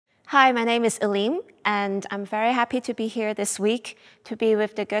Hi, my name is Elim, and I'm very happy to be here this week to be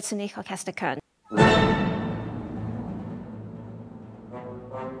with the Gürzenich-Orchester Köln.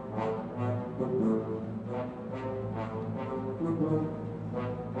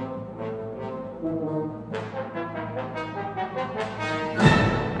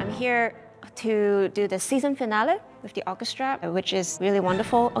 I'm here to do the season finale with the orchestra, which is a really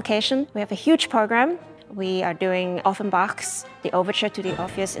wonderful occasion. We have a huge program. We are doing Offenbach's the Ouvertüre to the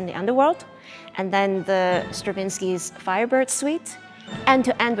Orpheus in the Underworld, and then the Stravinsky's Firebird Suite, and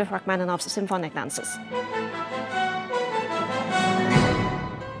to end with Rachmaninow's symphonic dances.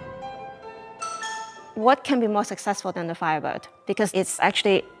 What can be more successful than the Firebird? Because it's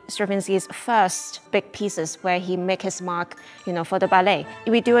actually Stravinsky's first big pieces where he makes his mark, for the ballet.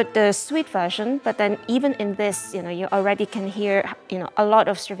 We do it the suite version, but then even in this, you already can hear, a lot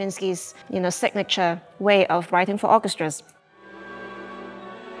of Stravinsky's, signature way of writing for orchestras.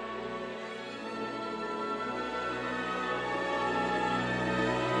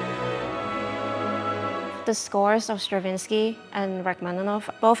 The scores of Stravinsky and Rachmaninow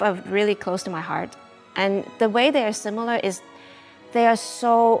both are really close to my heart. And the way they are similar is they are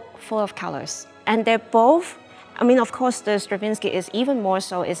so full of colors. And they're both, of course, the Stravinsky is even more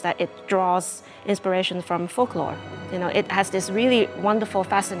so is that it draws inspiration from folklore. It has this really wonderful,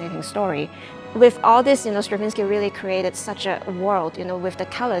 fascinating story. With all this, Stravinsky really created such a world, with the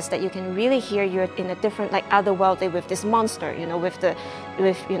colors that you can really hear you're in a different, otherworldly with this monster, with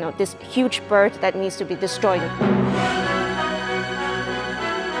this huge bird that needs to be destroyed.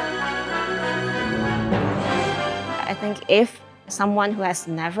 I think if someone who has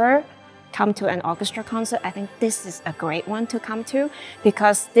never come to an orchestra concert, I think this is a great one to come to,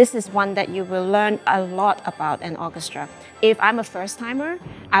 because this is one that you will learn a lot about an orchestra. If I'm a first-timer,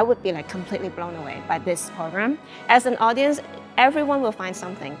 I would be completely blown away by this program. As an audience, everyone will find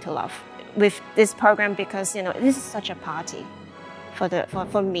something to love with this program, because this is such a party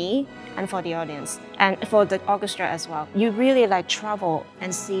for me and for the audience and for the orchestra as well. You really travel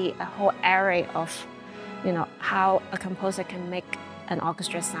and see a whole array of how a composer can make an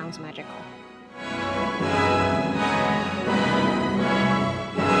orchestra sound magical.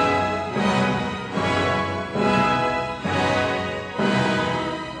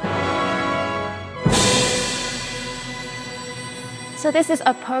 So this is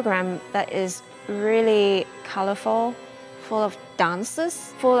a program that is really colorful, full of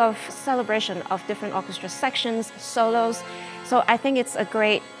dances, full of celebration of different orchestra sections, solos. So I think it's a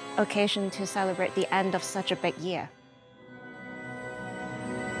great occasion to celebrate the end of such a big year.